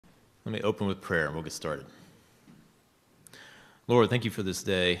Let me open with prayer and we'll get started. Lord, thank you for this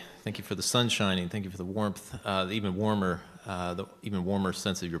day. Thank you for the sun shining. Thank you for the warmth, the even warmer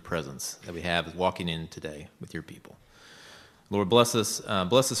sense of your presence that we have as walking in today with your people. Lord, bless us for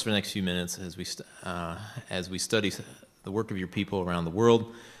the next few minutes as we study the work of your people around the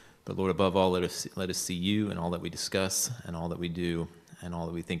world. But Lord, above all, let us see you in all that we discuss and all that we do and all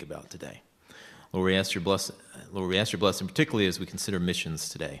that we think about today. Lord, we ask your blessing, particularly as we consider missions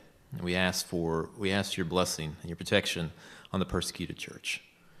today. And we ask your blessing and your protection on the persecuted church.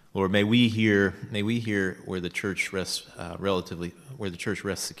 Lord, may we hear where the church rests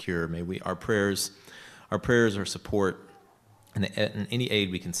secure. May our prayers, our support, and any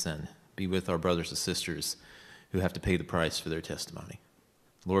aid we can send be with our brothers and sisters who have to pay the price for their testimony.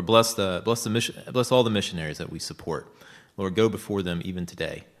 Lord, bless all the missionaries that we support. Lord, go before them even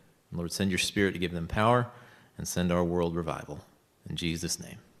today. Lord, send your Spirit to give them power and send our world revival. In Jesus'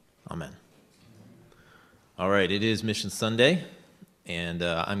 name, amen. All right, it is Mission Sunday, and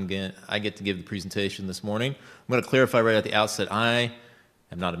I get to give the presentation this morning. I'm going to clarify right at the outset, I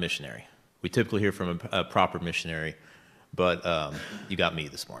am not a missionary. We typically hear from a proper missionary, but you got me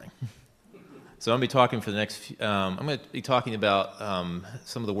this morning. So I'm going to be talking for the next. I'm going to be talking about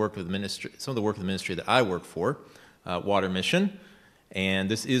some of the work of the ministry that I work for, Water Mission.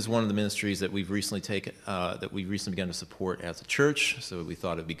 And this is one of the ministries that we've recently begun to support as a church. So we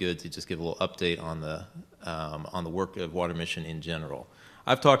thought it'd be good to just give a little update on the work of Water Mission in general.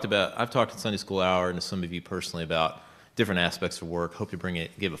 I've talked in Sunday School Hour and to some of you personally about different aspects of work. Hope to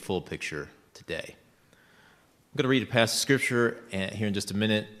give a full picture today. I'm going to read a passage of scripture here in just a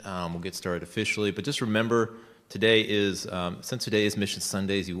minute. We'll get started officially, but just remember since today is Mission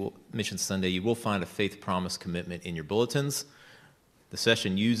Sunday, you will find a faith promise commitment in your bulletins. The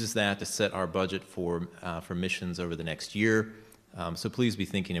session uses that to set our budget for missions over the next year. So please be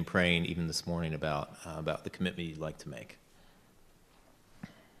thinking and praying even this morning about the commitment you'd like to make.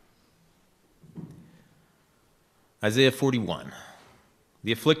 Isaiah 41.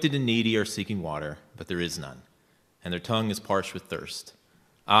 The afflicted and needy are seeking water, but there is none, and their tongue is parched with thirst.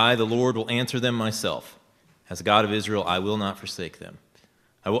 I, the Lord, will answer them myself. As the God of Israel, I will not forsake them.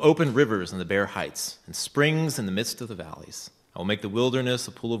 I will open rivers in the bare heights and springs in the midst of the valleys. I will make the wilderness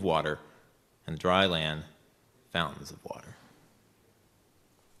a pool of water, and the dry land fountains of water.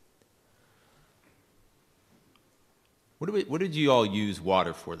 What did you all use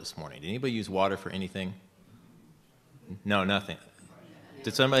water for this morning? Did anybody use water for anything? No, nothing.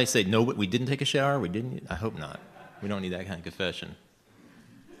 Did somebody say, no, we didn't take a shower? We didn't? I hope not. We don't need that kind of confession.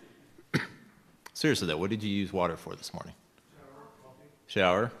 Seriously, though, what did you use water for this morning?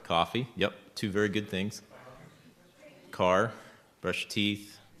 Shower, coffee. Yep, two very good things. Car, brush your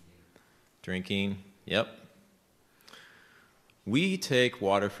teeth, drinking, yep. We take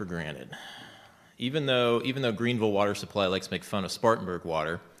water for granted. Even though Greenville Water Supply likes to make fun of Spartanburg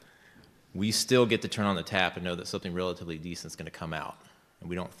water, we still get to turn on the tap and know that something relatively decent is going to come out, and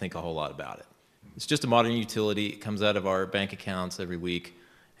we don't think a whole lot about it. It's just a modern utility. It comes out of our bank accounts every week,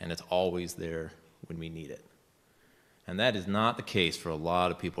 and it's always there when we need it. And that is not the case for a lot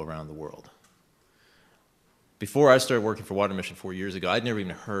of people around the world. Before I started working for Water Mission 4 years ago, I'd never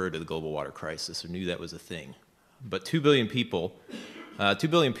even heard of the global water crisis or knew that was a thing. But 2 billion people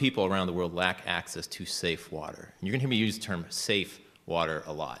around the world lack access to safe water. And you're going to hear me use the term safe water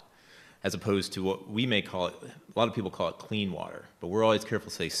a lot, as opposed to what we may call it, a lot of people call it clean water. But we're always careful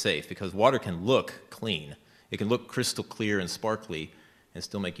to say safe, because water can look clean. It can look crystal clear and sparkly and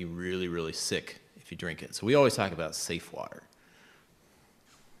still make you really, really sick if you drink it. So we always talk about safe water.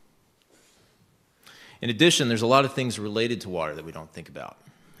 In addition, there's a lot of things related to water that we don't think about.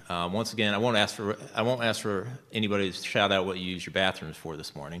 Once again, I won't ask for anybody to shout out what you use your bathrooms for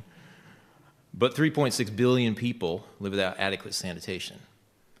this morning. But 3.6 billion people live without adequate sanitation.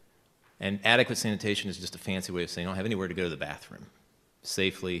 And adequate sanitation is just a fancy way of saying you don't have anywhere to go to the bathroom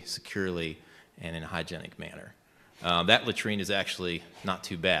safely, securely, and in a hygienic manner. That latrine is actually not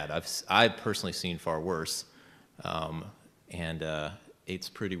too bad. I've personally seen far worse, and it's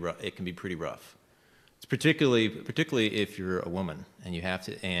pretty rough. It can be pretty rough. It's particularly if you're a woman and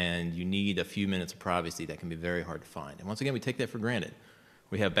you need a few minutes of privacy. That can be very hard to find. And once again, we take that for granted.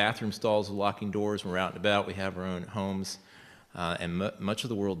 We have bathroom stalls with locking doors when we're out and about. We have our own homes, and much of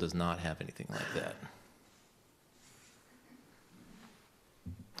the world does not have anything like that.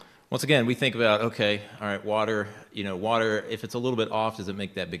 Once again, we think about, okay, all right, water, if it's a little bit off, does it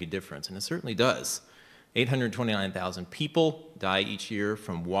make that big a difference? And it certainly does. 829,000 people die each year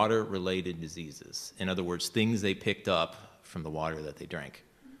from water-related diseases. In other words, things they picked up from the water that they drank.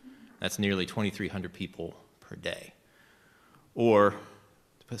 That's nearly 2,300 people per day. Or,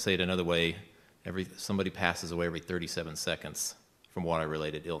 to say it another way, somebody passes away every 37 seconds from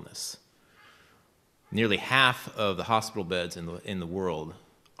water-related illness. Nearly half of the hospital beds in the world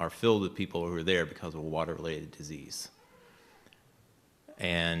are filled with people who are there because of a water-related disease.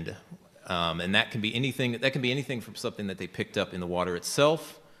 And that can be anything. That can be anything from something that they picked up in the water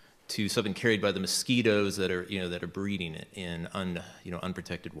itself to something carried by the mosquitoes that are breeding it in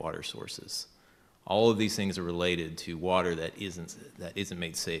unprotected water sources. All of these things are related to water that isn't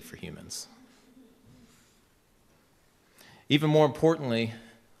made safe for humans. Even more importantly,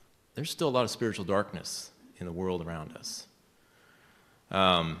 there's still a lot of spiritual darkness in the world around us.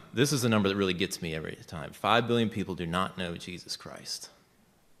 This is a number that really gets me every time. 5 billion people do not know Jesus Christ.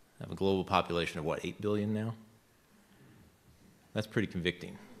 We have a global population of, 8 billion now? That's pretty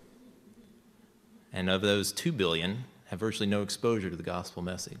convicting. And of those, 2 billion have virtually no exposure to the gospel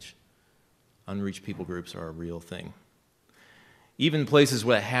message. Unreached people groups are a real thing. Even places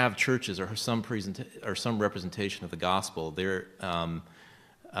where have churches or some representation of the gospel, their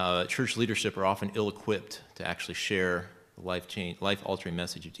church leadership are often ill-equipped to actually share the life-altering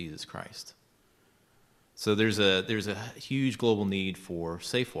message of Jesus Christ. So there's a huge global need for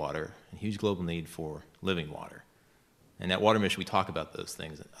safe water and a huge global need for living water. And at Water Mission, we talk about those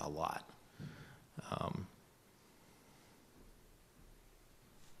things a lot.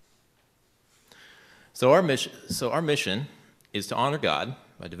 So our mission is to honor God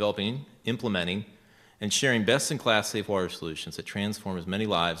by developing, implementing, and sharing best-in-class safe water solutions that transform as many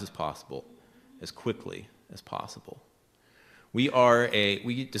lives as possible, as quickly as possible. We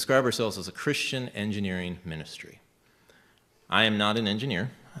describe ourselves as a Christian engineering ministry. I am not an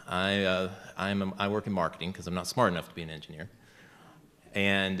engineer. I work in marketing because I'm not smart enough to be an engineer.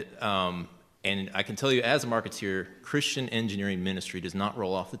 And I can tell you, as a marketeer, Christian engineering ministry does not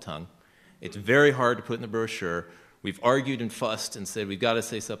roll off the tongue. It's very hard to put in the brochure. We've argued and fussed and said we've got to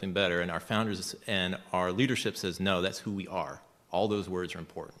say something better, and our founders and our leadership says, no, that's who we are. All those words are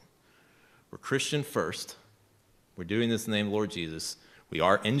important. We're Christian first. We're doing this in the name of the Lord Jesus. We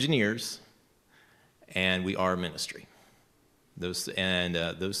are engineers, and we are ministry. Those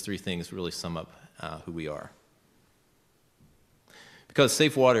three things really sum up who we are. Because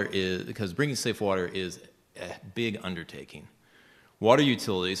bringing safe water is a big undertaking. Water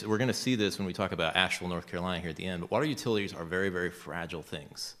utilities, we're going to see this when we talk about Asheville, North Carolina here at the end, but water utilities are very, very fragile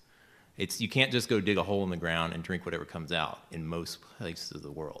things. You can't just go dig a hole in the ground and drink whatever comes out in most places of the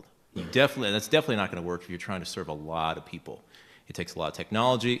world. That's definitely not going to work if you're trying to serve a lot of people. It takes a lot of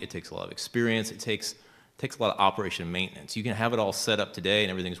technology, it takes a lot of experience, it takes a lot of operation and maintenance. You can have it all set up today and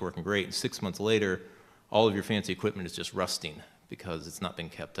everything's working great, and 6 months later, all of your fancy equipment is just rusting because it's not been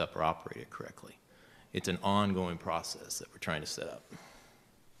kept up or operated correctly. It's an ongoing process that we're trying to set up.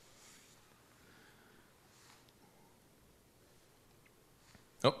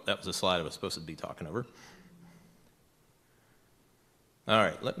 Oh, that was a slide I was supposed to be talking over. All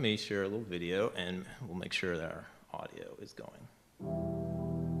right, let me share a little video and we'll make sure that our audio is going.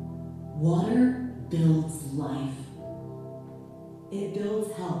 Water builds life. It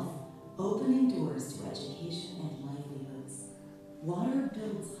builds health, opening doors to education and livelihoods. Water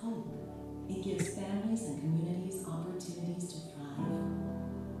builds hope. It gives families and communities opportunities to thrive.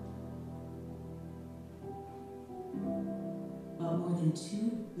 But more than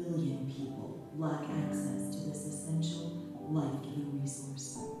 2 billion people lack access to this essential, life-giving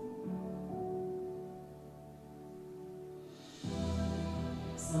resource.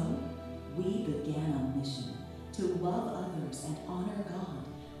 So, we began a mission to love others and honor God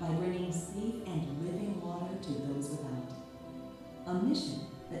by bringing safe and living water to those without. A mission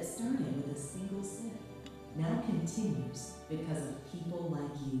that started with a single sip now continues because of people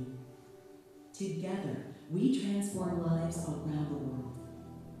like you. Together, we transform lives around the world.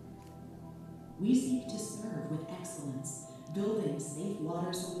 We seek to serve with excellence, building safe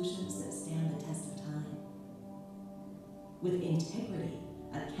water solutions that stand the test of time. With integrity,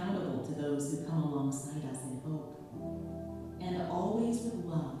 accountable to those who come alongside us in hope, and always with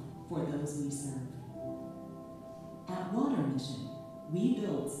love for those we serve. At Water Mission, we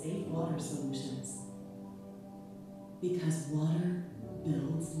build safe water solutions because water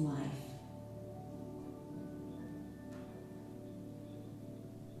builds life.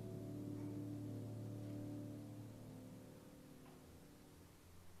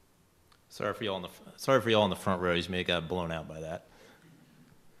 Sorry for y'all in the front rows. You may have got blown out by that.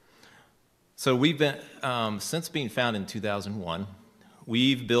 So we've been, since being founded in 2001,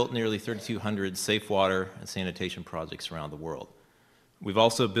 we've built nearly 3,200 safe water and sanitation projects around the world. We've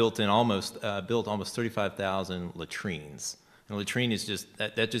also built almost 35,000 latrines. And a latrine is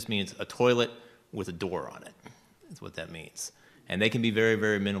that just means a toilet with a door on it. That's what that means. And they can be very,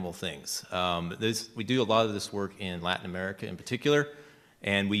 very minimal things. We do a lot of this work in Latin America in particular,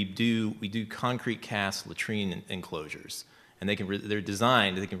 and we do concrete cast latrine enclosures. And they're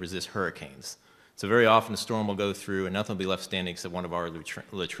designed, they can resist hurricanes. So very often a storm will go through and nothing will be left standing except one of our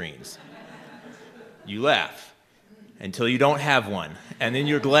latrines. You laugh until you don't have one, and then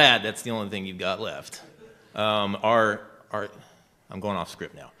you're glad that's the only thing you've got left. I'm going off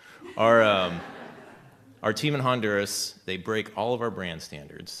script now. Our team in Honduras, they break all of our brand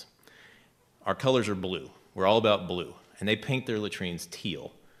standards. Our colors are blue. We're all about blue. And they paint their latrines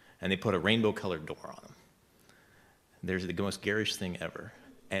teal, and they put a rainbow-colored door on them. They're the most garish thing ever.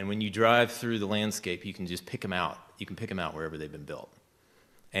 And when you drive through the landscape, you can just pick them out. You can pick them out wherever they've been built.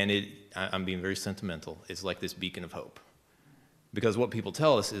 And I'm being very sentimental. It's like this beacon of hope. Because what people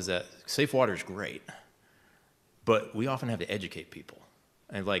tell us is that safe water is great, but we often have to educate people.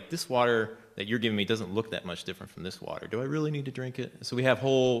 And like, this water that you're giving me doesn't look that much different from this water. Do I really need to drink it? So we have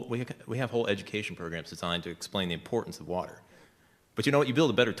whole education programs designed to explain the importance of water. But you know what? You build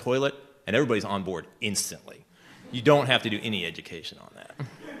a better toilet, and everybody's on board instantly. You don't have to do any education on that.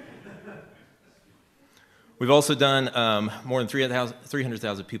 We've also done more than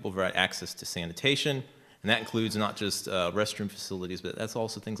 300,000 people provide access to sanitation, and that includes not just restroom facilities, but that's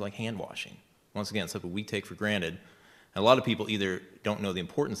also things like hand washing. Once again, something we take for granted. And a lot of people either don't know the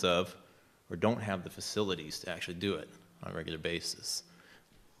importance of or don't have the facilities to actually do it on a regular basis.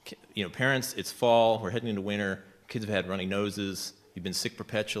 You know, parents, it's fall, we're heading into winter, kids have had runny noses, you've been sick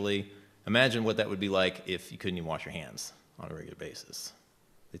perpetually. Imagine what that would be like if you couldn't even wash your hands on a regular basis.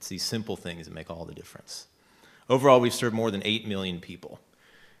 It's these simple things that make all the difference. Overall, we've served more than 8 million people,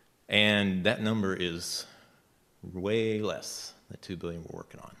 and that number is way less than 2 billion we're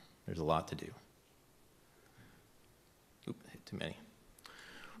working on. There's a lot to do. Too many.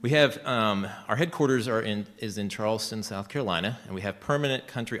 We have our headquarters is in Charleston, South Carolina, and we have permanent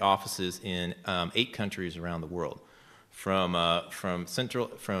country offices in 8 countries around the world, from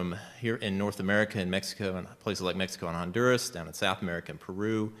here in North America and Mexico, and places like Mexico and Honduras, down in South America and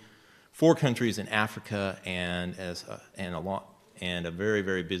Peru, 4 countries in Africa, and a very,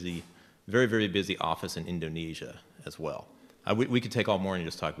 very busy office in Indonesia as well. We could take all morning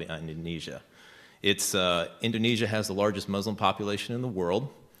to just talk about Indonesia. Indonesia has the largest Muslim population in the world,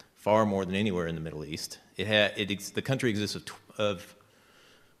 far more than anywhere in the Middle East. The country exists of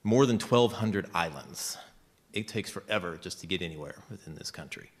more than 1,200 islands. It takes forever just to get anywhere within this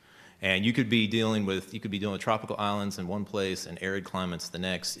country. And you could be dealing with tropical islands in one place and arid climates the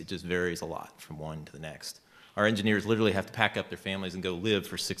next. It just varies a lot from one to the next. Our engineers literally have to pack up their families and go live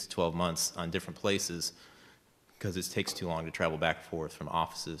for 6 to 12 months on different places because it takes too long to travel back and forth from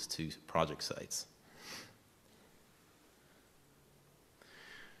offices to project sites.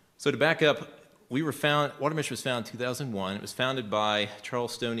 So to back up, Water Mission was founded in 2001. It was founded by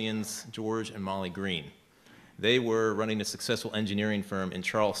Charlestonians George and Molly Green. They were running a successful engineering firm in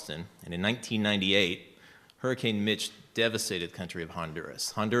Charleston, and in 1998, Hurricane Mitch devastated the country of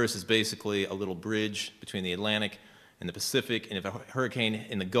Honduras. Honduras is basically a little bridge between the Atlantic and the Pacific, and if a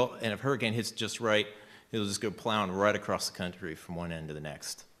hurricane hits just right, it'll just go plowing right across the country from one end to the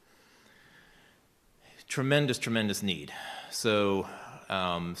next. Tremendous, tremendous need. So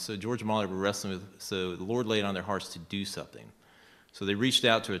George and Molly were wrestling with, so the Lord laid on their hearts to do something. So they reached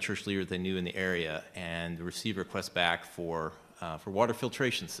out to a church leader they knew in the area and received requests back for water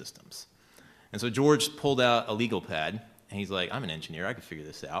filtration systems. And so George pulled out a legal pad, and he's like, I'm an engineer, I can figure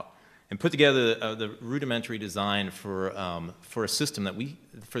this out, and put together the rudimentary design for a system that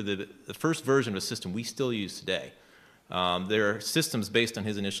the first version of a system we still use today. There are systems based on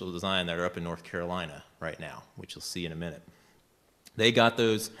his initial design that are up in North Carolina right now, which you'll see in a minute. They got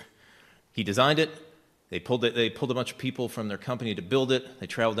those. He designed it. They pulled a bunch of people from their company to build it. They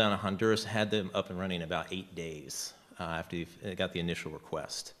traveled down to Honduras, had them up and running in about 8 days after they got the initial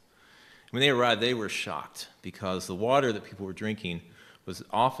request. When they arrived, they were shocked because the water that people were drinking was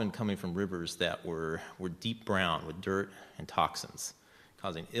often coming from rivers that were deep brown with dirt and toxins,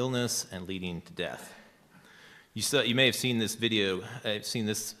 causing illness and leading to death. You may have seen this video, seen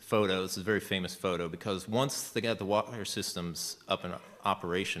this photo. This is a very famous photo because once they got the water systems up and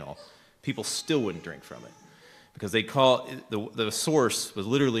operational, people still wouldn't drink from it because they call it, the source was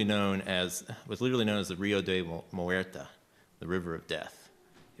literally known as the Rio de Muerta, the river of death.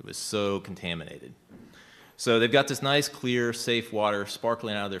 It was so contaminated. So they've got this nice, clear, safe water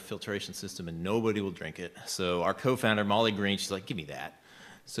sparkling out of their filtration system, and nobody will drink it. So our co-founder, Molly Green, she's like, give me that.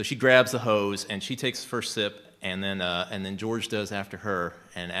 So she grabs the hose, and she takes the first sip, and then George does after her,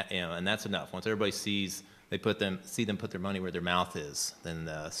 and that's enough. Once everybody see them put their money where their mouth is, then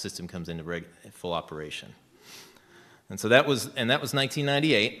the system comes into full operation. And so that was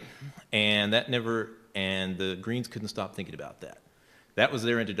 1998, and the Greens couldn't stop thinking about that. That was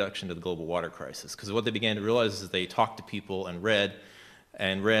their introduction to the global water crisis, because what they began to realize as they talked to people and read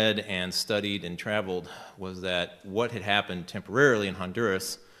and studied and traveled was that what had happened temporarily in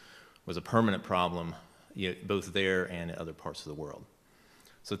Honduras was a permanent problem, both there and in other parts of the world.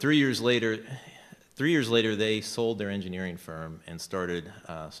 So 3 years later, they sold their engineering firm and started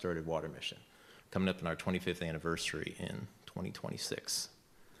Water Mission, coming up on our 25th anniversary in 2026.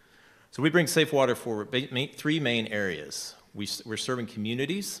 So we bring safe water for three main areas. We're serving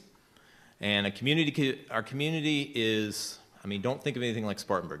communities, and our community is, don't think of anything like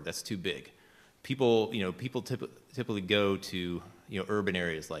Spartanburg. That's too big. People typically go to urban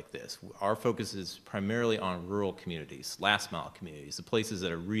areas like this. Our focus is primarily on rural communities, last mile communities, the places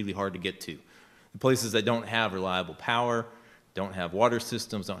that are really hard to get to, the places that don't have reliable power, don't have water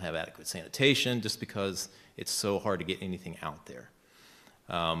systems, don't have adequate sanitation, just because it's so hard to get anything out there.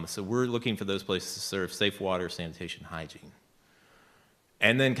 So we're looking for those places to serve safe water, sanitation, hygiene.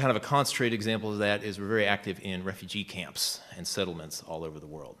 And then kind of a concentrated example of that is we're very active in refugee camps and settlements all over the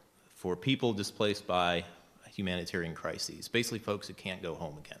world for people displaced by humanitarian crises, basically folks who can't go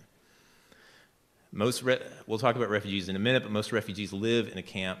home again. We'll talk about refugees in a minute, but most refugees live in a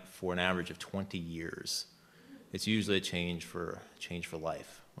camp for an average of 20 years. It's usually a change for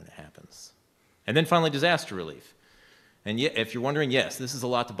life when it happens. And then finally, disaster relief. And yet, if you're wondering, yes, this is a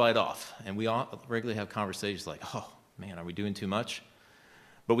lot to bite off. And we all regularly have conversations like, oh, man, are we doing too much?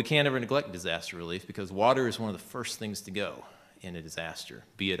 But we can't ever neglect disaster relief because water is one of the first things to go in a disaster,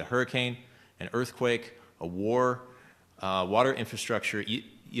 be it a hurricane, an earthquake, a war, water infrastructure.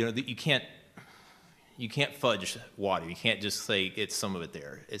 You can't fudge water. You can't just say it's some of it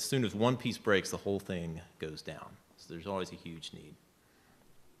there. As soon as one piece breaks, the whole thing goes down. So there's always a huge need.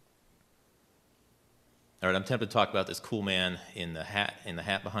 All right, I'm tempted to talk about this cool man in the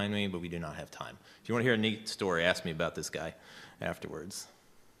hat behind me, but we do not have time. If you want to hear a neat story, ask me about this guy afterwards.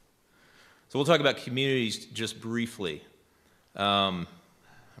 So we'll talk about communities just briefly. How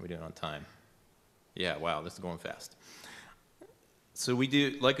are we doing on time? Yeah, wow, this is going fast. So we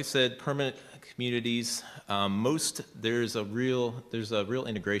do, like I said, permanent communities. There's a real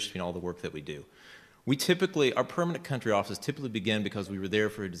integration between all the work that we do. Our permanent country offices typically begin because we were there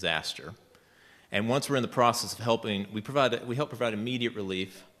for a disaster. And once we're in the process of helping, we help provide immediate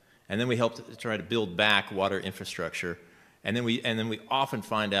relief, and then we help to try to build back water infrastructure. And then we often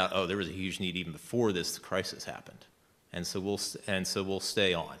find out, oh, there was a huge need even before this crisis happened. And so we'll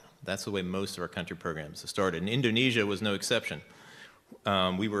stay on. That's the way most of our country programs have started. And Indonesia was no exception.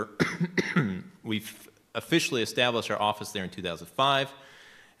 We've officially established our office there in 2005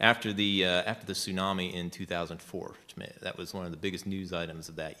 after the tsunami in 2004. That was one of the biggest news items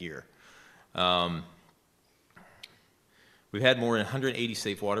of that year. We've had more than 180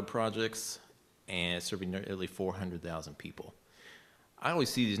 safe water projects and serving nearly 400,000 people. I always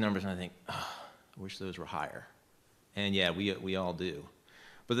see these numbers and I think, oh, I wish those were higher. And yeah, we all do.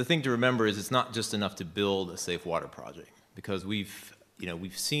 But the thing to remember is it's not just enough to build a safe water project, because we've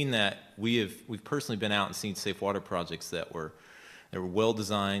seen that we've personally been out and seen safe water projects that were well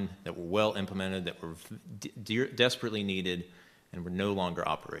designed, that were well implemented, that were desperately needed, and were no longer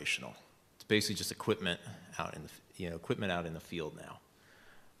operational. It's basically just equipment out in the field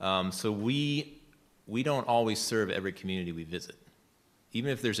now. So we don't always serve every community we visit.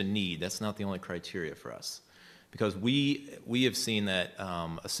 Even if there's a need, that's not the only criteria for us. Because we have seen that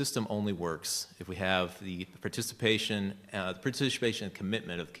a system only works if we have the participation and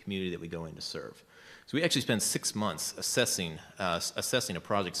commitment of the community that we go in to serve. So we actually spend 6 months assessing a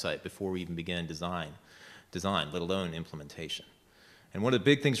project site before we even begin design, let alone implementation. And one of the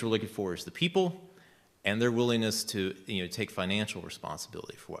big things we're looking for is the people and their willingness to take financial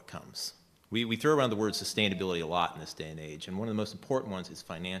responsibility for what comes. We throw around the word sustainability a lot in this day and age, and one of the most important ones is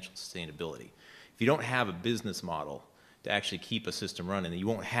financial sustainability. If you don't have a business model to actually keep a system running, then you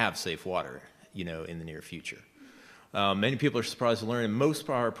won't have safe water, in the near future. Many people are surprised to learn in most of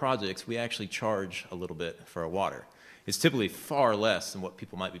our projects, we actually charge a little bit for our water. It's typically far less than what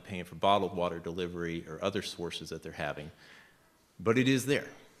people might be paying for bottled water delivery or other sources that they're having, but it is there.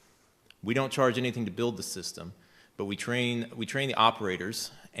 We don't charge anything to build the system, but we train the operators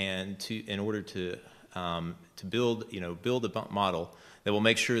in order to build a model that will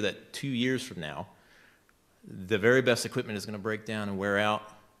make sure that 2 years from now, the very best equipment is going to break down and wear out,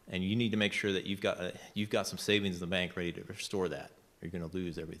 and you need to make sure that you've got some savings in the bank ready to restore that. Or you're going to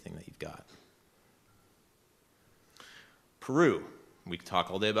lose everything that you've got. Peru. We could talk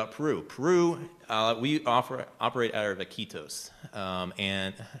all day about Peru. Peru, we operate out of Iquitos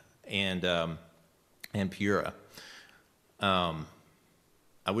and Piura.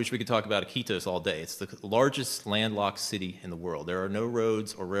 I wish we could talk about Iquitos all day. It's the largest landlocked city in the world. There are no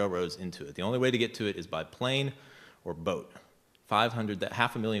roads or railroads into it. The only way to get to it is by plane or boat.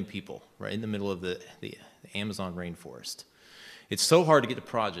 500,000 people right in the middle of the Amazon rainforest. It's so hard to get to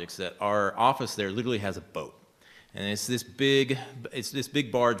projects that our office there literally has a boat. And it's this big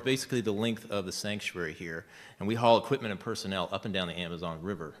barge, basically the length of the sanctuary here, and we haul equipment and personnel up and down the Amazon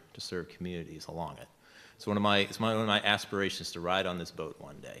River to serve communities along it. It's one of my aspirations to ride on this boat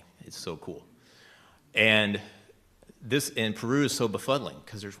one day. It's so cool. And Peru is so befuddling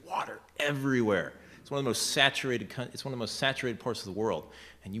because there's water everywhere. It's one of the most saturated parts of the world,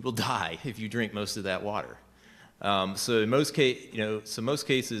 and you will die if you drink most of that water. So most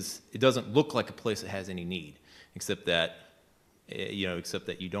cases, it doesn't look like a place that has any need, except that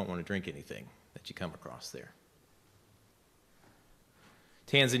you don't want to drink anything that you come across there.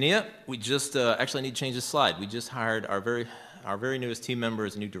 Tanzania, we just actually I need to change this slide. We just hired our very newest team member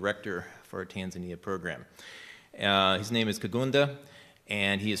as a new director for our Tanzania program. His name is Kagunda,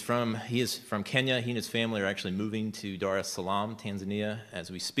 and he is from Kenya. He and his family are actually moving to Dar es Salaam, Tanzania, as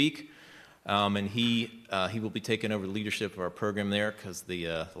we speak. And he will be taking over the leadership of our program there because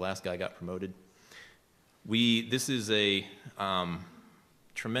the last guy got promoted. This is a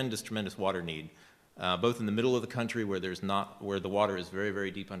tremendous water need, both in the middle of the country where the water is very,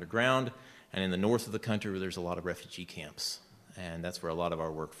 very deep underground, and in the north of the country where there's a lot of refugee camps, and that's where a lot of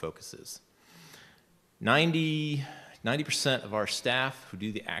our work focuses. 90% of our staff who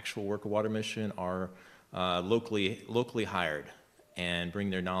do the actual work of water mission are locally hired and bring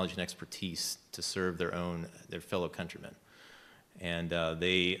their knowledge and expertise to serve their fellow countrymen. And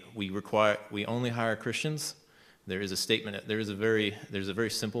we only hire Christians. There's a very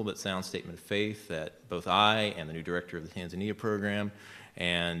simple but sound statement of faith that both I and the new director of the Tanzania program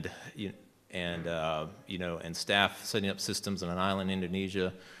and staff setting up systems on an island in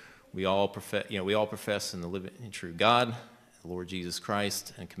Indonesia, we all profess in the living and true God, the Lord Jesus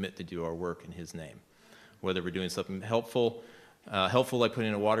Christ, and commit to do our work in His name. Whether we're doing something helpful like putting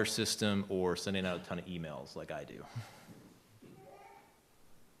in a water system or sending out a ton of emails like I do.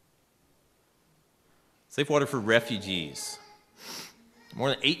 Safe water for refugees. More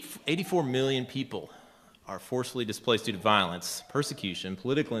than 84 million people are forcibly displaced due to violence, persecution,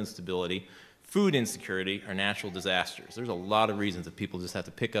 political instability, food insecurity, or natural disasters. There's a lot of reasons that people just have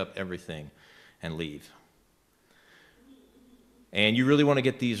to pick up everything and leave. And you really want to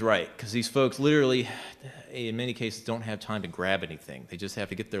get these right, because these folks literally, in many cases, don't have time to grab anything. They just have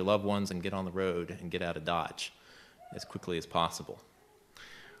to get their loved ones and get on the road and get out of Dodge as quickly as possible.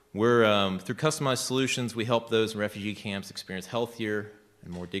 Through customized solutions, we help those in refugee camps experience healthier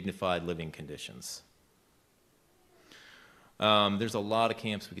and more dignified living conditions. There's a lot of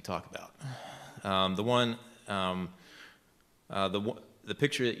camps we could talk about. The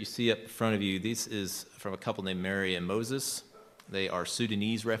picture that you see up in front of you, this is from a couple named Mary and Moses. They are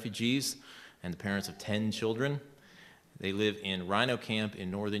Sudanese refugees and the parents of 10 children. They live in Rhino Camp in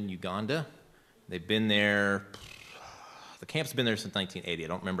northern Uganda. They've been there, the camp's been there since 1980. I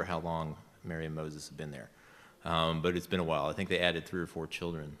don't remember how long Mary and Moses have been there, but it's been a while. I think they added 3 or 4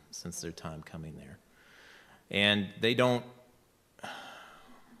 children since their time coming there. And they don't,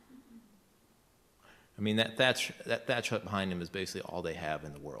 that thatch hut behind them is basically all they have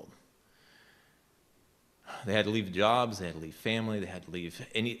in the world. They had to leave jobs, they had to leave family, they had to leave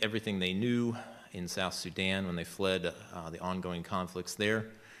everything they knew in South Sudan when they fled the ongoing conflicts there.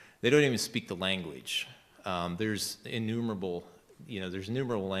 They don't even speak the language. There's innumerable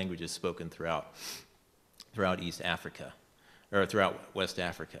languages spoken throughout East Africa, or throughout West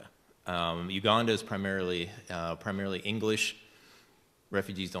Africa. Uganda is primarily English.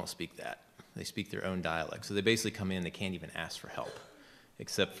 Refugees don't speak that. They speak their own dialect. So they basically come in, they can't even ask for help,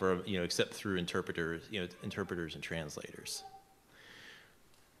 except through interpreters and translators.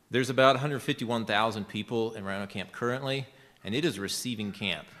 There's about 151,000 people in Rhino Camp currently, and it is a receiving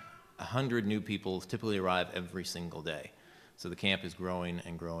camp. 100 new people typically arrive every single day. So the camp is growing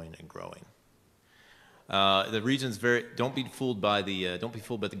and growing and growing. The region's don't be fooled by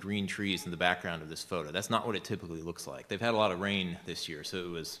the green trees in the background of this photo. That's not what it typically looks like. They've had a lot of rain this year, so it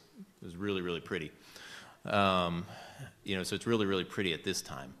was really, really pretty. So it's really, really pretty at this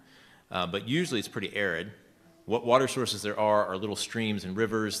time. But usually it's pretty arid. What water sources there are little streams and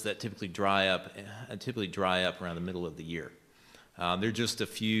rivers that typically dry up around the middle of the year. They're just a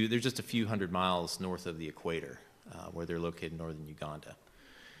few hundred miles north of the equator, where they're located in northern Uganda.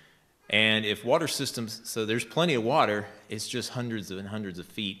 And if water systems, so there's plenty of water, it's just hundreds and hundreds of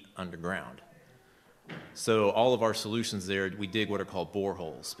feet underground. So all of our solutions there, we dig what are called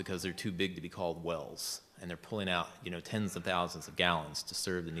boreholes because they're too big to be called wells. and they're pulling out, tens of thousands of gallons to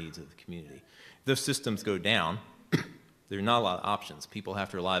serve the needs of the community. If those systems go down, there are not a lot of options. People have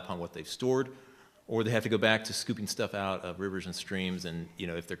to rely upon what they've stored, or they have to go back to scooping stuff out of rivers and streams and,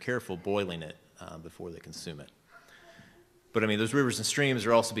 if they're careful, boiling it before they consume it. But, those rivers and streams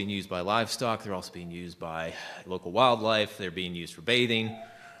are also being used by livestock. They're also being used by local wildlife. They're being used for bathing.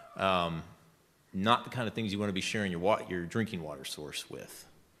 Not the kind of things you want to be sharing your drinking water source with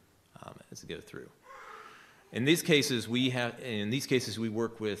as you go through. In these cases, we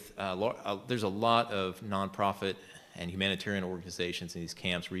work with, there's a lot of nonprofit and humanitarian organizations in these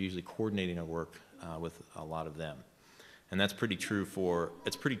camps. We're usually coordinating our work with a lot of them. And that's pretty true for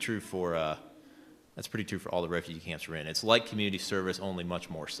all the refugee camps we're in. It's like community service, only much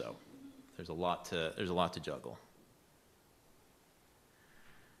more so. There's a lot to juggle.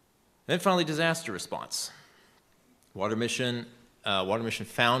 And then finally, disaster response. Water Mission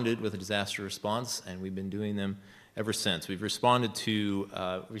founded with a disaster response, and we've been doing them ever since. We've responded to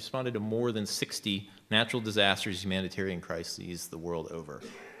more than 60 natural disasters, humanitarian crises the world over.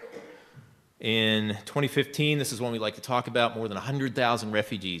 In 2015, this is one we like to talk about, more than 100,000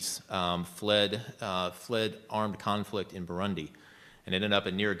 refugees fled armed conflict in Burundi and ended up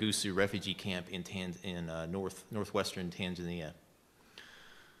at Nyarugusu refugee camp in northwestern Tanzania.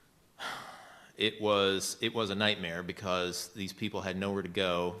 It was a nightmare because these people had nowhere to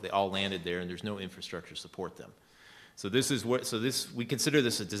go. They all landed there, and there's no infrastructure to support them. So we consider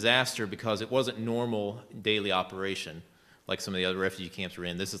this a disaster because it wasn't normal daily operation like some of the other refugee camps we're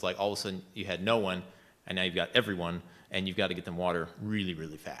in. This is like all of a sudden you had no one, and now you've got everyone, and you've got to get them water really,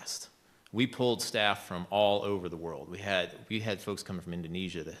 really fast. We pulled staff from all over the world. We had folks coming from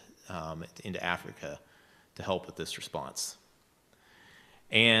Indonesia into Africa to help with this response.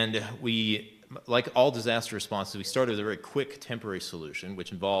 And like all disaster responses, we started with a very quick temporary solution,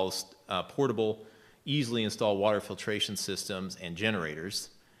 which involves portable, easily installed water filtration systems and generators,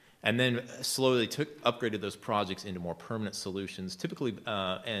 and then slowly upgraded those projects into more permanent solutions, typically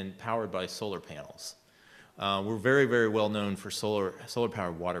and powered by solar panels. We're very, very well known for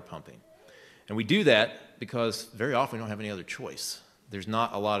solar-powered water pumping. And we do that because very often we don't have any other choice. There's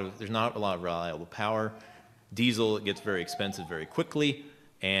not a lot of reliable power. Diesel gets very expensive very quickly,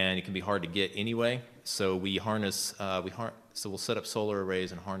 and it can be hard to get anyway. So we'll set up solar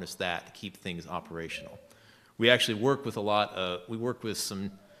arrays and harness that to keep things operational. We actually work with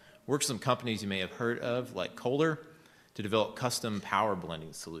some companies you may have heard of, like Kohler, to develop custom power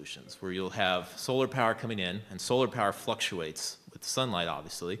blending solutions where you'll have solar power coming in, and solar power fluctuates with sunlight,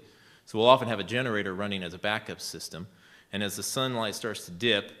 obviously. So we'll often have a generator running as a backup system, and as the sunlight starts to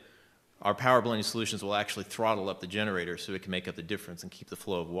dip, our power blending solutions will actually throttle up the generator so it can make up the difference and keep the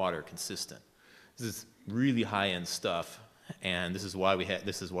flow of water consistent. This is really high-end stuff, and this is why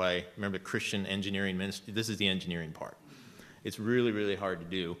remember Christian engineering ministry, this is the engineering part. It's really, really hard to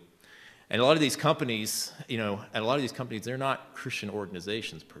do. And a lot of these companies, they're not Christian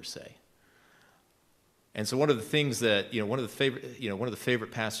organizations per se. And so one of the things that, one of the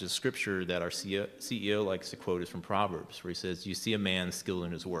favorite passages of scripture that our CEO likes to quote is from Proverbs, where he says, "You see a man skilled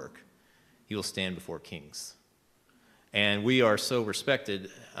in his work, he will stand before kings." And we are so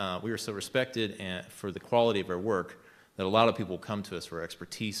respected for the quality of our work that a lot of people come to us for our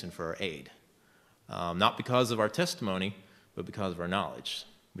expertise and for our aid. Not because of our testimony, but because of our knowledge,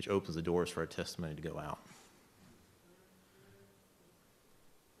 which opens the doors for our testimony to go out.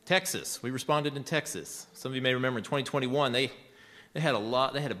 Texas, we responded in Texas. Some of you may remember in 2021, they had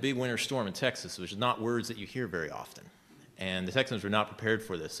a big winter storm in Texas, which is not words that you hear very often. And the Texans were not prepared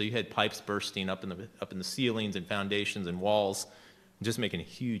for this. So you had pipes bursting up in the ceilings and foundations and walls, just making a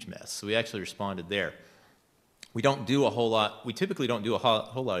huge mess. So we actually responded there. We typically don't do a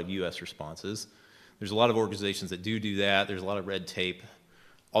whole lot of U.S. responses. There's a lot of organizations that do that. There's a lot of red tape.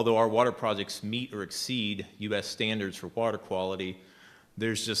 Although our water projects meet or exceed U.S. standards for water quality,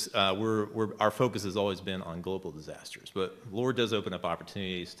 there's just our focus has always been on global disasters. But the Lord does open up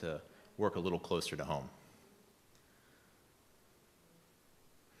opportunities to work a little closer to home.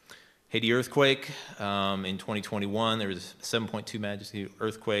 Haiti earthquake in 2021. There was a 7.2 magnitude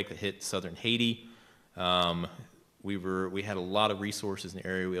earthquake that hit southern Haiti. We had a lot of resources in the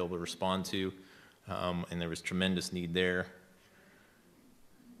area we were able to respond to, and there was tremendous need there.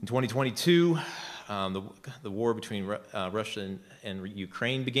 In 2022, the war between Russia and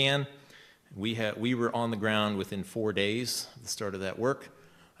Ukraine began. We were on the ground within 4 days of the start of that work.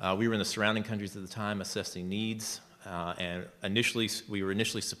 We were in the surrounding countries at the time assessing needs, and we were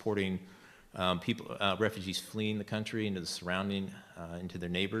initially supporting refugees fleeing the country into their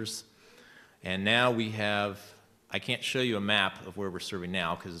neighbors. And now I can't show you a map of where we're serving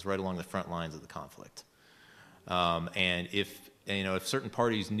now because it's right along the front lines of the conflict. And if certain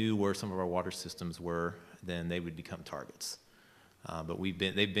parties knew where some of our water systems were, then they would become targets. But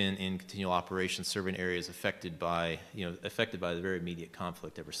they've been in continual operations, serving areas affected by the very immediate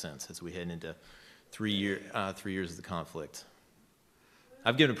conflict ever since, as we head into 3 years of the conflict.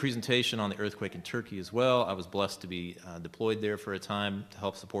 I've given a presentation on the earthquake in Turkey as well. I was blessed to be deployed there for a time to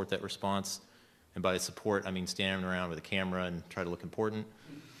help support that response. And by support, I mean standing around with a camera and try to look important.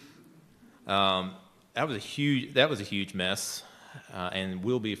 That was a huge mess, and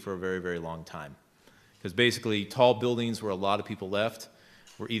will be for a very, very long time. Because basically, tall buildings where a lot of people left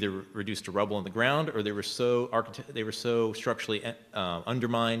were either reduced to rubble on the ground, or they were so structurally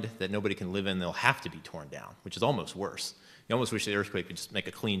undermined that nobody can live in. They'll have to be torn down, which is almost worse. You almost wish the earthquake could just make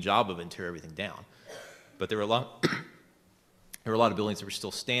a clean job of it and tear everything down. But there were a lot of buildings that were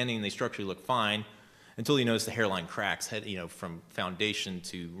still standing, and they structurally looked fine until you notice the hairline cracks, from foundation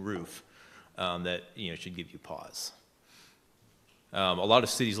to roof, that should give you pause. A lot of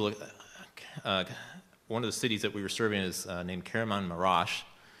cities look. One of the cities that we were serving is named Kahramanmaraş.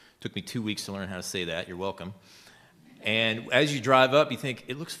 Took me 2 weeks to learn how to say that. You're welcome. And as you drive up, you think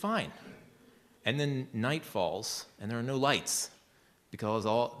it looks fine, and then night falls, and there are no lights because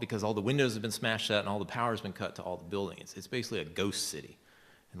all the windows have been smashed out and all the power has been cut to all the buildings. It's basically a ghost city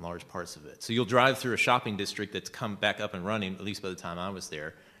in large parts of it. So you'll drive through a shopping district that's come back up and running, at least by the time I was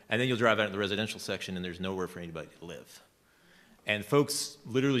there, and then you'll drive out in the residential section, and there's nowhere for anybody to live. And folks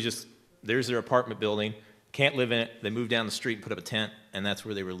literally there's their apartment building, can't live in it, they move down the street and put up a tent, and that's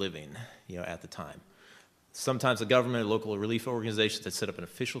where they were living, at the time. Sometimes the government or local relief organizations had set up an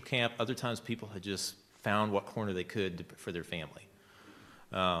official camp. Other times people had just found what corner they could for their family.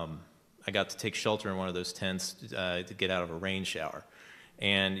 I got to take shelter in one of those tents to get out of a rain shower.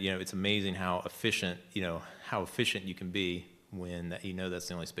 And, it's amazing how efficient you can be when that's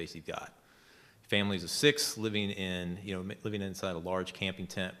the only space you've got. Families of 6 living inside a large camping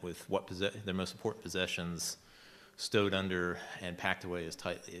tent with their most important possessions stowed under and packed away as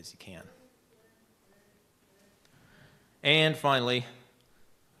tightly as you can. And finally,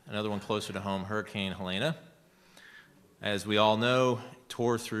 another one closer to home, Hurricane Helene. As we all know,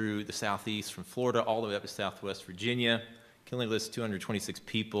 tore through the southeast from Florida all the way up to southwest Virginia, killing at least 226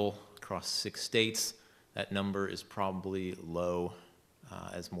 people across 6 states. That number is probably low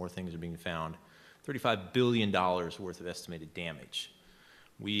as more things are being found. $35 billion worth of estimated damage.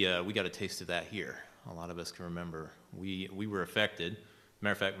 We got a taste of that here. A lot of us can remember. We were affected.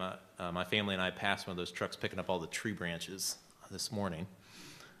 Matter of fact, my family and I passed one of those trucks picking up all the tree branches this morning.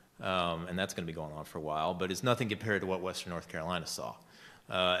 And that's going to be going on for a while, but it's nothing compared to what Western North Carolina saw.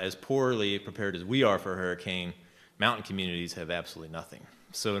 As poorly prepared as we are for a hurricane, mountain communities have absolutely nothing.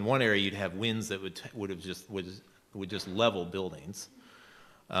 So in one area, you'd have winds that would just level buildings.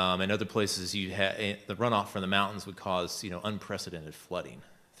 In other places, you'd have the runoff from the mountains would cause unprecedented flooding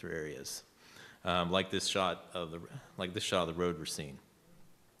through areas, like this shot of the road we're seeing.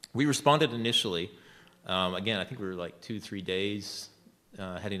 We responded initially. Again, I think we were like 2-3 days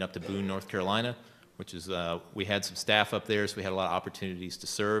heading up to Boone, North Carolina, which is we had some staff up there, so we had a lot of opportunities to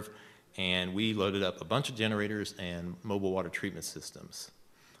serve, and we loaded up a bunch of generators and mobile water treatment systems.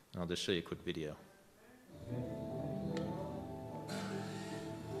 And I'll just show you a quick video.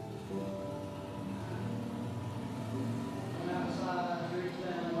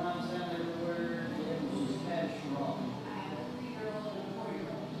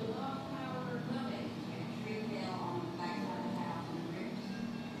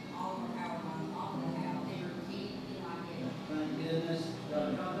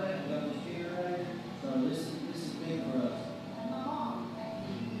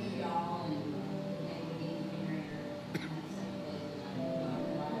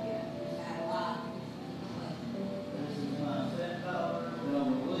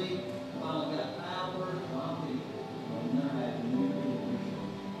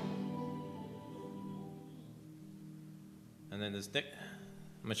 And then I'm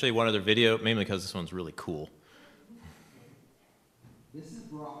going to show you one other video, mainly because this one's really cool. This is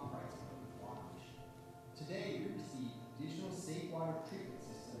Brock Price with Water Mission. Today, we received additional safe water treatment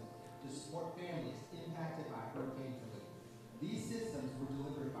systems to support families impacted by Hurricane Helene. These systems were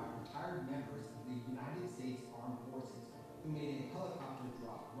delivered by retired members of the United States Armed Forces who made a helicopter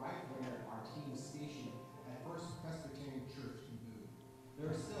drop right where our team was stationed at First Presbyterian Church in Boone. There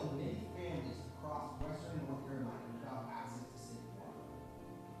are still many families across western North Carolina without access to safe water.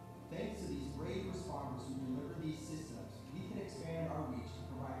 Thanks to these brave responders who deliver these systems, we can expand our reach to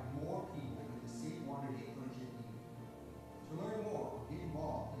provide more people with the safe water they urgently need. To learn more or get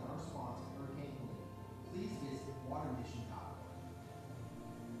involved in our response to Hurricane Helene, please visit watermission.org.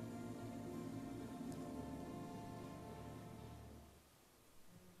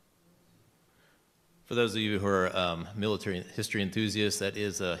 For those of you who are military history enthusiasts,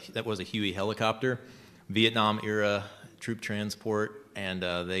 that was a Huey helicopter, Vietnam-era troop transport, and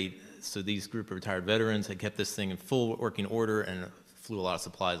so these group of retired veterans had kept this thing in full working order and flew a lot of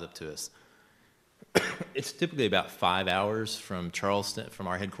supplies up to us. It's typically about 5 hours from Charleston, from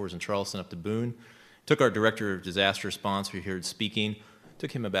our headquarters in Charleston up to Boone. Took our director of disaster response, who here speaking,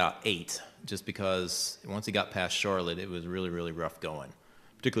 took him about 8, just because once he got past Charlotte, it was really, really rough going,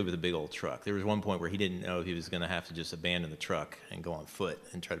 particularly with a big old truck. There was one point where he didn't know if he was going to have to just abandon the truck and go on foot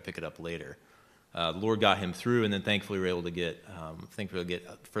and try to pick it up later. The Lord got him through, and then thankfully we were able to get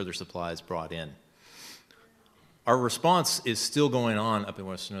further supplies brought in. Our response is still going on up in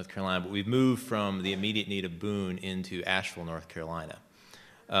Western North Carolina, but we've moved from the immediate need of Boone into Asheville, North Carolina.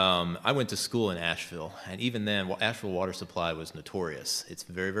 I went to school in Asheville, and even then, Asheville water supply was notorious. It's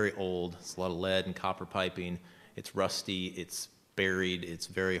very, very old. It's a lot of lead and copper piping. It's rusty. It's buried. It's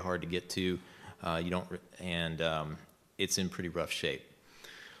very hard to get to. It's in pretty rough shape.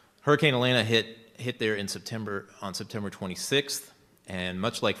 Hurricane Elena hit there on September 26th, and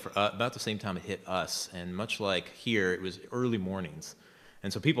much like about the same time it hit us, and much like here, it was early mornings,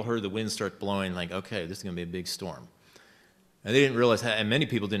 and so people heard the wind start blowing, like, okay, this is going to be a big storm. And they didn't realize, and many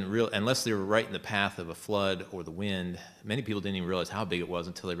people didn't realize, unless they were right in the path of a flood or the wind, many people didn't even realize how big it was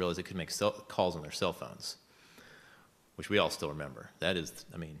until they realized they could make calls on their cell phones, which we all still remember. That's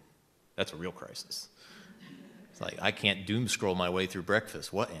a real crisis. It's like, I can't doom scroll my way through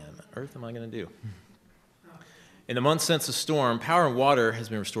breakfast. What on earth am I going to do? In the months since the storm, power and water has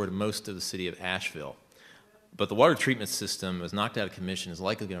been restored to most of the city of Asheville, but the water treatment system was knocked out of commission and is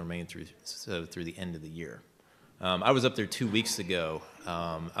likely going to remain through the end of the year. I was up there 2 weeks ago.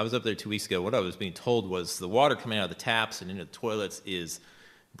 What I was being told was the water coming out of the taps and into the toilets is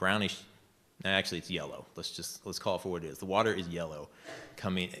brownish. Actually, it's yellow. Let's call it for what it is. The water is yellow,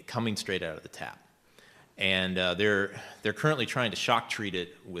 coming straight out of the tap. And they're currently trying to shock treat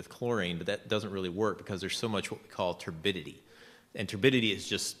it with chlorine, but that doesn't really work because there's so much what we call turbidity. And turbidity is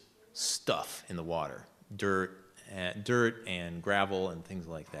just stuff in the water, dirt and gravel and things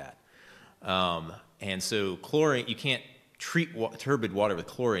like that. And so chlorine, you can't treat turbid water with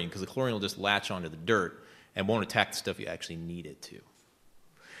chlorine because the chlorine will just latch onto the dirt and won't attack the stuff you actually need it to.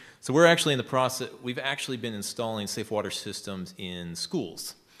 So we're actually in the process, we've actually been installing safe water systems in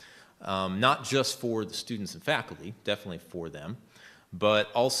schools. Not just for the students and faculty, definitely for them,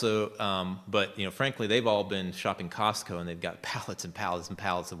 but also, frankly, they've all been shopping Costco and they've got pallets and pallets and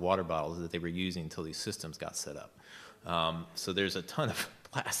pallets of water bottles that they were using until these systems got set up. So there's a ton of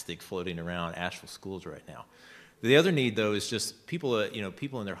plastic floating around Asheville schools right now. The other need, though, is just people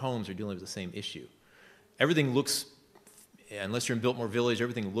in their homes are dealing with the same issue. Everything looks, unless you're in Biltmore Village,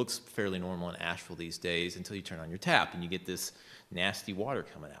 everything looks fairly normal in Asheville these days until you turn on your tap and you get this nasty water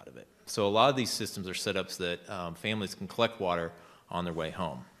coming out of it. So a lot of these systems are set up so that families can collect water on their way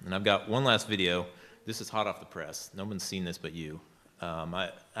home. And I've got one last video. This is hot off the press. No one's seen this but you. I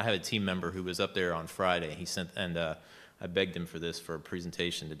have a team member who was up there on Friday. I begged him for this for a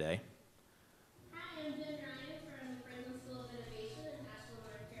presentation today. Hi, I'm Jen Ryan from the Franklin School of Innovation in Asheville,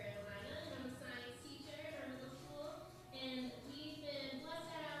 North Carolina, and I'm a science teacher at our middle school. And we've been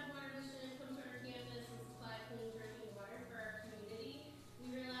blessed to have Water Mission come to our campus and supply clean drinking water for our community. We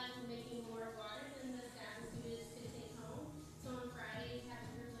realized we're making more water than the staff and students could take home. So on Fridays, have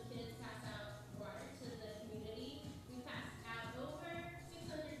a group of kids pass out water to the community. We passed out over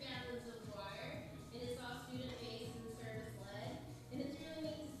 600 gallons of water, and it's all student-based and service-led. And it's really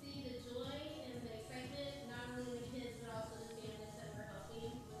neat to see the joy and the excitement, not only in the kids, but also the families that we're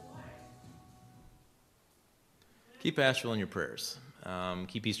helping with water. Keep Asheville in your prayers.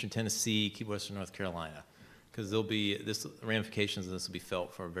 Keep Eastern Tennessee, keep Western North Carolina, because ramifications of this will be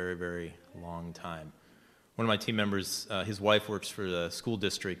felt for a very, very long time. One of my team members, his wife works for the school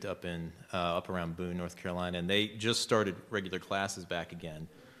district up around Boone, North Carolina, and they just started regular classes back again.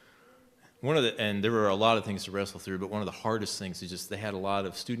 And there were a lot of things to wrestle through, but one of the hardest things is just they had a lot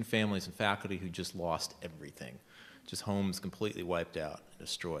of student families and faculty who just lost everything, just homes completely wiped out and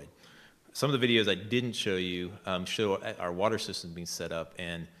destroyed. Some of the videos I didn't show you show our water system being set up,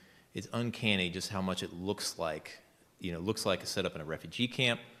 and it's uncanny just how much it looks like a setup in a refugee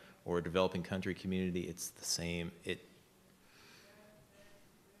camp or a developing country community. It's the same.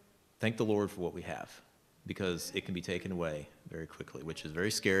 Thank the Lord for what we have, because it can be taken away very quickly, which is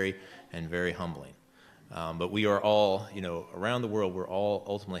very scary and very humbling. But we are all, around the world, we're all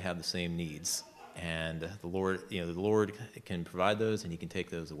ultimately have the same needs, and the Lord can provide those, and He can take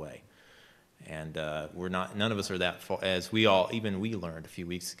those away. And none of us are that far, as we learned a few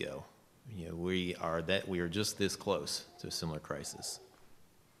weeks ago. We are just this close to a similar crisis.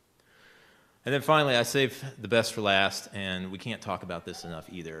 And then finally, I save the best for last, and we can't talk about this enough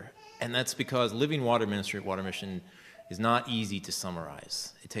either. And that's because living water ministry at Water Mission is not easy to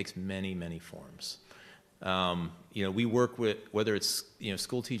summarize. It takes many, many forms. We work with, whether it's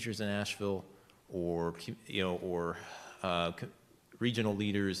school teachers in Asheville, or regional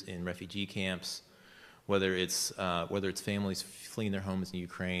leaders in refugee camps, whether it's families fleeing their homes in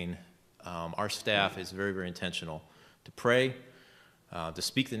Ukraine. Our staff is very, very intentional to pray, to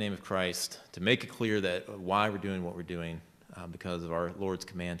speak the name of Christ, to make it clear that why we're doing what we're doing, because of our Lord's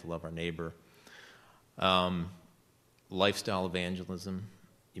command to love our neighbor. Lifestyle evangelism,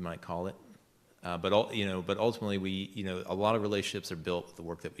 you might call it. But ultimately, a lot of relationships are built with the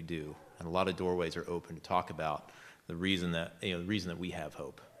work that we do, and a lot of doorways are open to talk about the reason that we have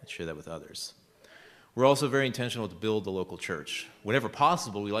hope and share that with others. We're also very intentional to build the local church. Whenever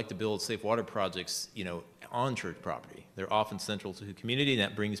possible, we like to build safe water projects, on church property. They're often central to the community, and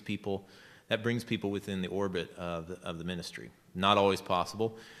that brings people within the orbit of the ministry. Not always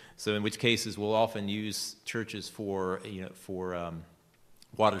possible. So in which cases, we'll often use churches for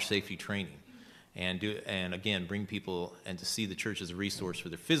water safety training, and again bring people and to see the church as a resource for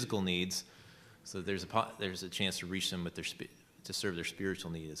their physical needs. So there's a chance to reach them to serve their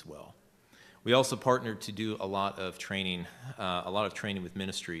spiritual need as well. We also partnered to do a lot of training with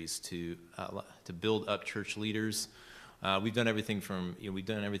ministries to build up church leaders. We've done everything from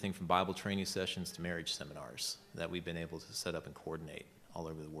Bible training sessions to marriage seminars that we've been able to set up and coordinate all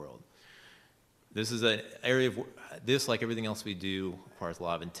over the world. This is an area of this, like everything else we do, requires a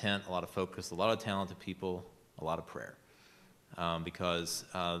lot of intent, a lot of focus, a lot of talented people, a lot of prayer, because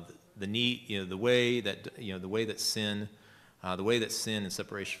the need, the way that sin and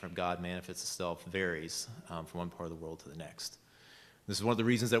separation from God manifests itself varies from one part of the world to the next. This is one of the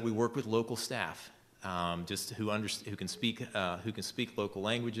reasons that we work with local staff, who can speak local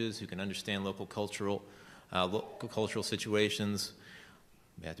languages, who can understand local cultural situations.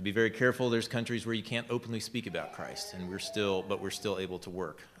 We have to be very careful. There's countries where you can't openly speak about Christ, and we're still able to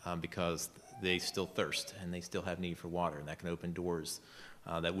work because they still thirst and they still have need for water, and that can open doors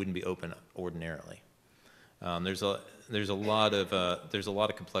that wouldn't be open ordinarily. There's a lot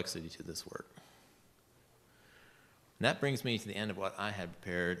of complexity to this work. And that brings me to the end of what I had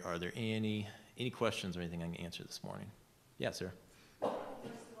prepared. Are there any questions or anything I can answer this morning? Yeah, sir.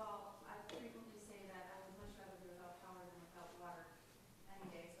 First of all, I frequently say that I would much rather be without power than without water any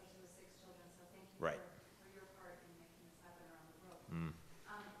day, especially with 6 children. So thank you Right. for your part in making this happen around the world. Mm.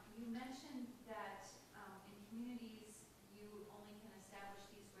 You mentioned that in communities you only can establish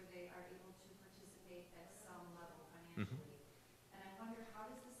these where they are able to participate at some level financially. And I wonder, how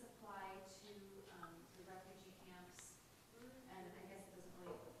does this apply to the refugee camps? And I guess it doesn't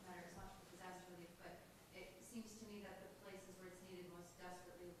really matter as much for disaster relief, but it seems to me that the places where it's needed most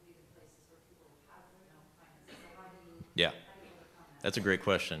desperately would be the places where people have no finances. So how do you overcome that? That's a great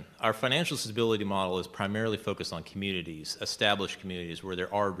question. Our financial stability model is primarily focused on communities, established communities where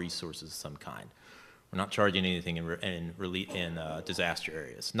there are resources of some kind. We're not charging anything in disaster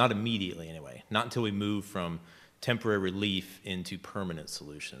areas, not immediately anyway, not until we move from temporary relief into permanent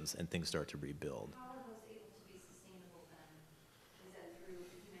solutions and things start to rebuild. How are those able to be sustainable then? Is that through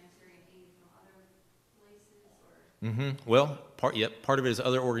humanitarian aid from other places, or? Well, part of it is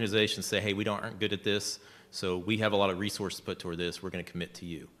other organizations say, hey, we aren't good at this, so we have a lot of resources put toward this, we're going to commit to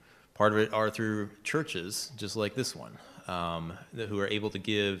you. Part of it are through churches, just like this one, who are able to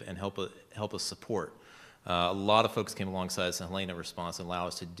give and help us support. A lot of folks came alongside us in Helena response and allow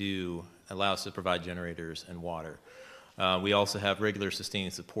us to provide generators and water. We also have regular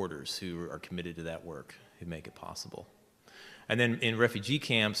sustaining supporters who are committed to that work, who make it possible. And then in refugee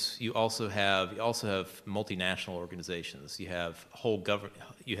camps, you also have multinational organizations. You have whole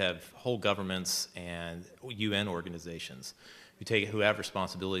governments and UN organizations who have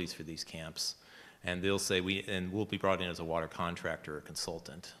responsibilities for these camps, and they'll say we'll be brought in as a water contractor or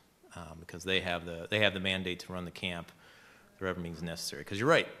consultant because they have the mandate to run the camp through whatever means necessary. Because you're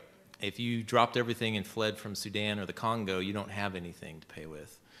right, if you dropped everything and fled from Sudan or the Congo, you don't have anything to pay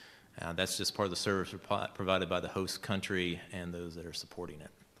with. That's just part of the service provided by the host country and those that are supporting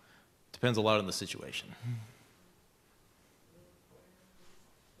it. Depends a lot on the situation.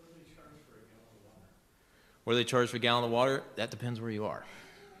 What do they charge for a gallon of water? That depends where you are.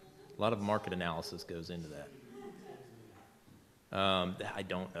 A lot of market analysis goes into that. I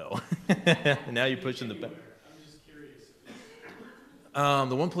don't know. Now you're pushing the back. I'm just curious.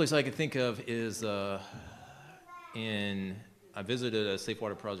 The one place I could think of is I visited a safe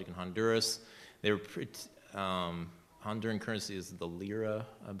water project in Honduras. They were Honduran currency is the lira,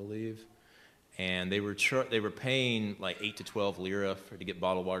 I believe, and they were paying like 8 to 12 lira to get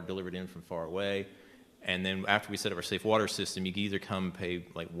bottled water delivered in from far away. And then after we set up our safe water system, you could either come pay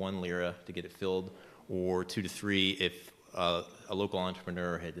like 1 lira to get it filled, or 2 to 3 if a local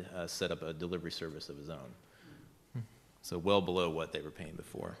entrepreneur had set up a delivery service of his own. So well below what they were paying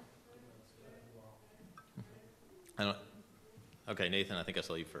before. Okay, Nathan, I think I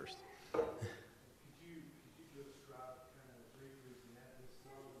saw you first. Could you describe kind of briefly the methods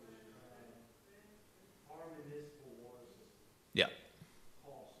our municipal water system Yeah.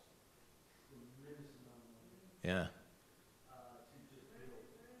 costs a tremendous amount of money Yeah. to just build?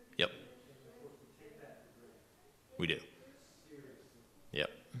 Yep. And of course, we take that for granted. We do. Seriously. Yep.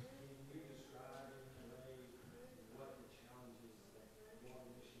 Can you describe in a way what the challenges that water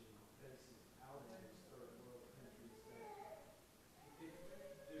mission faces out in these third world countries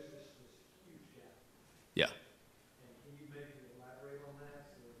that there's this huge gap? Yeah. And can you maybe elaborate on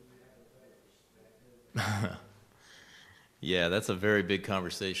that so we have a better perspective? Yeah, that's a very big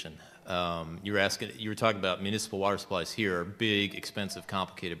conversation. You were talking about municipal water supplies here are big, expensive,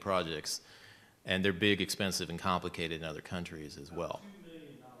 complicated projects, and they're big, expensive, and complicated in other countries as well. $2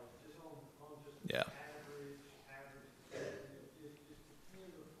 million just on just Yeah. average, just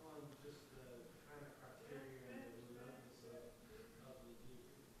depends upon just the kind of criteria and the remoteness of the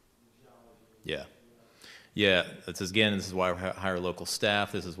geology. Yeah. Yeah, this is why we hire local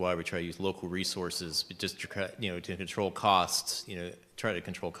staff. This is why we try to use local resources, just to control costs. Try to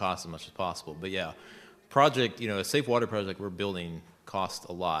control costs as much as possible. But yeah, a safe water project we're building costs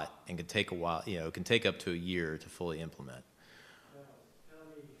a lot and can take a while. It can take up to a year to fully implement. Now, tell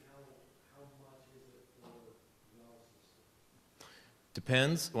me how much is it for the well system?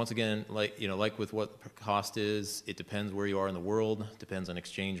 Depends. Once again, like with what the cost is, it depends where you are in the world. Depends on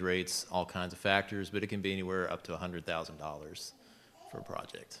exchange rates, all kinds of factors. But it can be anywhere up to $100,000 for a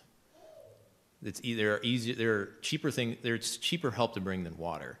project. It's either easier. There's cheaper help to bring than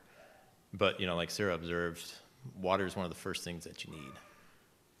water. But like Sarah observed, water is one of the first things that you need.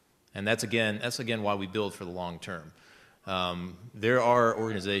 And that's again why we build for the long term. There are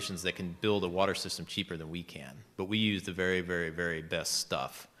organizations that can build a water system cheaper than we can, but we use the very, very, very best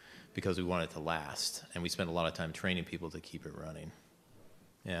stuff because we want it to last, and we spend a lot of time training people to keep it running.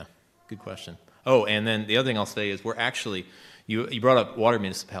 Yeah, good question. Oh, and then the other thing I'll say is we're actually, you brought up water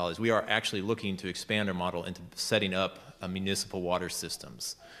municipalities. We are actually looking to expand our model into setting up municipal water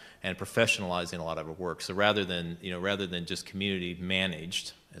systems and professionalizing a lot of our work. So rather than just community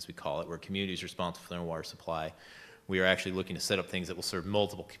managed, as we call it, where communities are responsible for their water supply, we are actually looking to set up things that will serve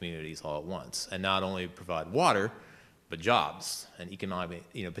multiple communities all at once, and not only provide water, but jobs and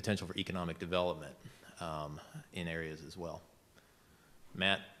potential for economic development in areas as well.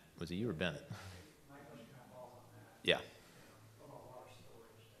 Matt, was it you or Bennett? My question kind of falls on that. Yeah. From a water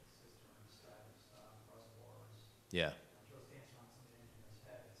storage, like cisterns, reservoirs. Yeah. I'm sure it's answering on some engineer's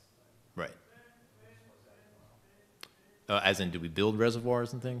heads, but Right. as far as that as well. As in, do we build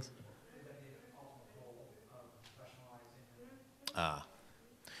reservoirs and things? Would that be the ultimate goal of professionalizing?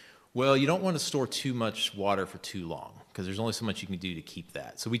 Well, you don't want to store too much water for too long because there's only so much you can do to keep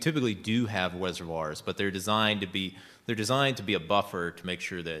that. So we typically do have reservoirs, but they're designed to be a buffer to make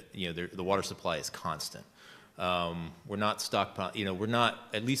sure that the water supply is constant. We're not stockpile. We're not,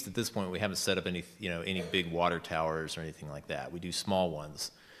 at least at this point, we haven't set up any big water towers or anything like that. We do small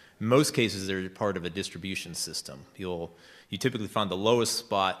ones. In most cases, they're part of a distribution system. You typically find the lowest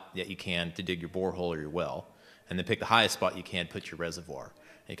spot that you can to dig your borehole or your well, and then pick the highest spot you can, put your reservoir,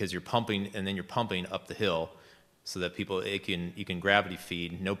 because you're pumping up the hill, so that you can gravity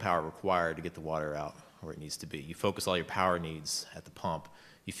feed, no power required to get the water out where it needs to be. You focus all your power needs at the pump.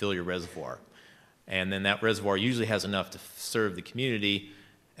 You fill your reservoir, and then that reservoir usually has enough to serve the community,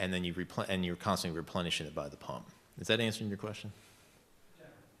 and then you're constantly replenishing it by the pump. Is that answering your question?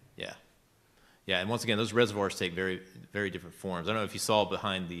 Yeah. Yeah, and once again, those reservoirs take very, very different forms. I don't know if you saw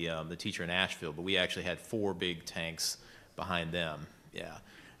behind the teacher in Asheville, but we actually had 4 big tanks behind them. Yeah,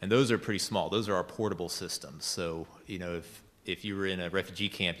 and those are pretty small. Those are our portable systems. So if you were in a refugee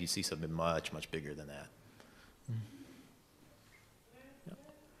camp, you'd see something much, much bigger than that.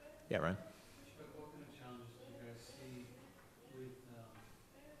 Yeah, Ryan. What kind of challenges do you guys see with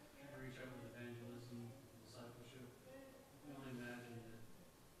reach out with evangelism, discipleship? We only imagine that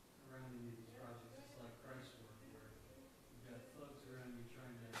around any of these projects, it's like Christ's work, where you've got thugs around you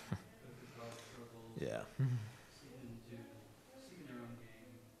trying to go through God's struggles, Yeah. seeking their own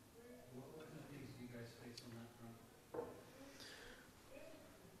gain. What kind of things do you guys face on that front?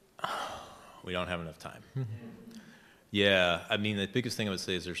 We don't have enough time. Yeah, I mean, the biggest thing I would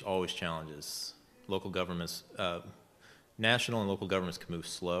say is there's always challenges. Local governments, national and local governments can move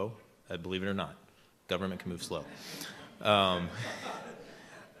slow. believe it or not. Government can move slow. Um,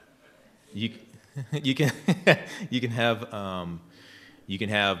 you you can you can have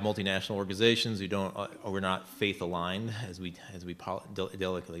multinational organizations who don't or are not faith aligned, as we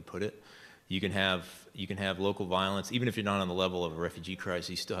delicately put it. You can have local violence, even if you're not on the level of a refugee crisis.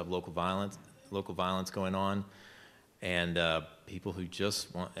 You still have local violence going on, and people who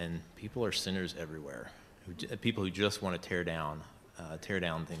just want, and people are sinners everywhere. People who just want to tear down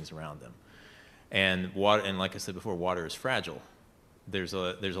things around them. And water, and like I said before, water is fragile. There's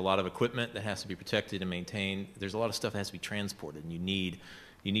a lot of equipment that has to be protected and maintained. There's a lot of stuff that has to be transported, and you need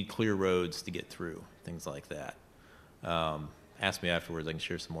clear roads to get through, things like that. Ask me afterwards, I can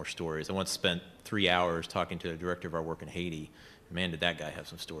share some more stories. I once spent 3 hours talking to the director of our work in Haiti. Man, did that guy have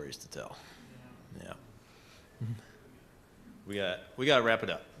some stories to tell. Yeah. We got to wrap it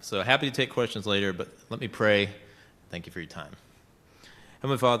up. So happy to take questions later, but let me pray. Thank you for your time.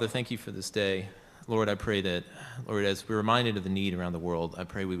 Heavenly Father, thank you for this day. Lord, I pray that, Lord, as we're reminded of the need around the world, I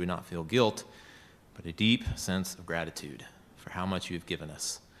pray we would not feel guilt, but a deep sense of gratitude for how much you have given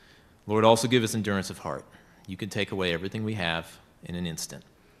us. Lord, also give us endurance of heart. You can take away everything we have in an instant,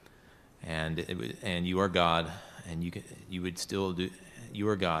 and you are God, and you would still do. You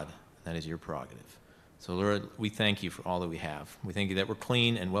are God. That is your prerogative. So, Lord, we thank you for all that we have. We thank you that we're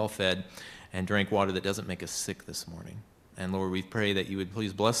clean and well fed, and drink water that doesn't make us sick this morning. And Lord, we pray that you would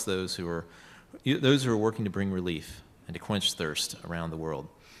please bless those who are working to bring relief and to quench thirst around the world.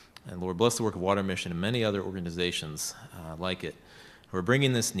 And Lord, bless the work of Water Mission and many other organizations like it who are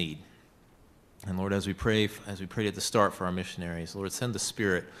bringing this need. And Lord, as we prayed at the start for our missionaries, Lord, send the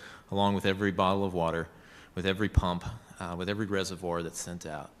Spirit along with every bottle of water, with every pump, with every reservoir that's sent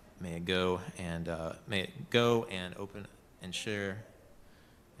out. May it go and open and share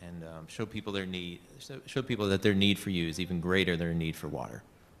and show people their need. Show people that their need for you is even greater than their need for water.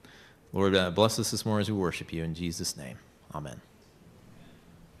 Lord, bless us this morning as we worship you in Jesus' name. Amen.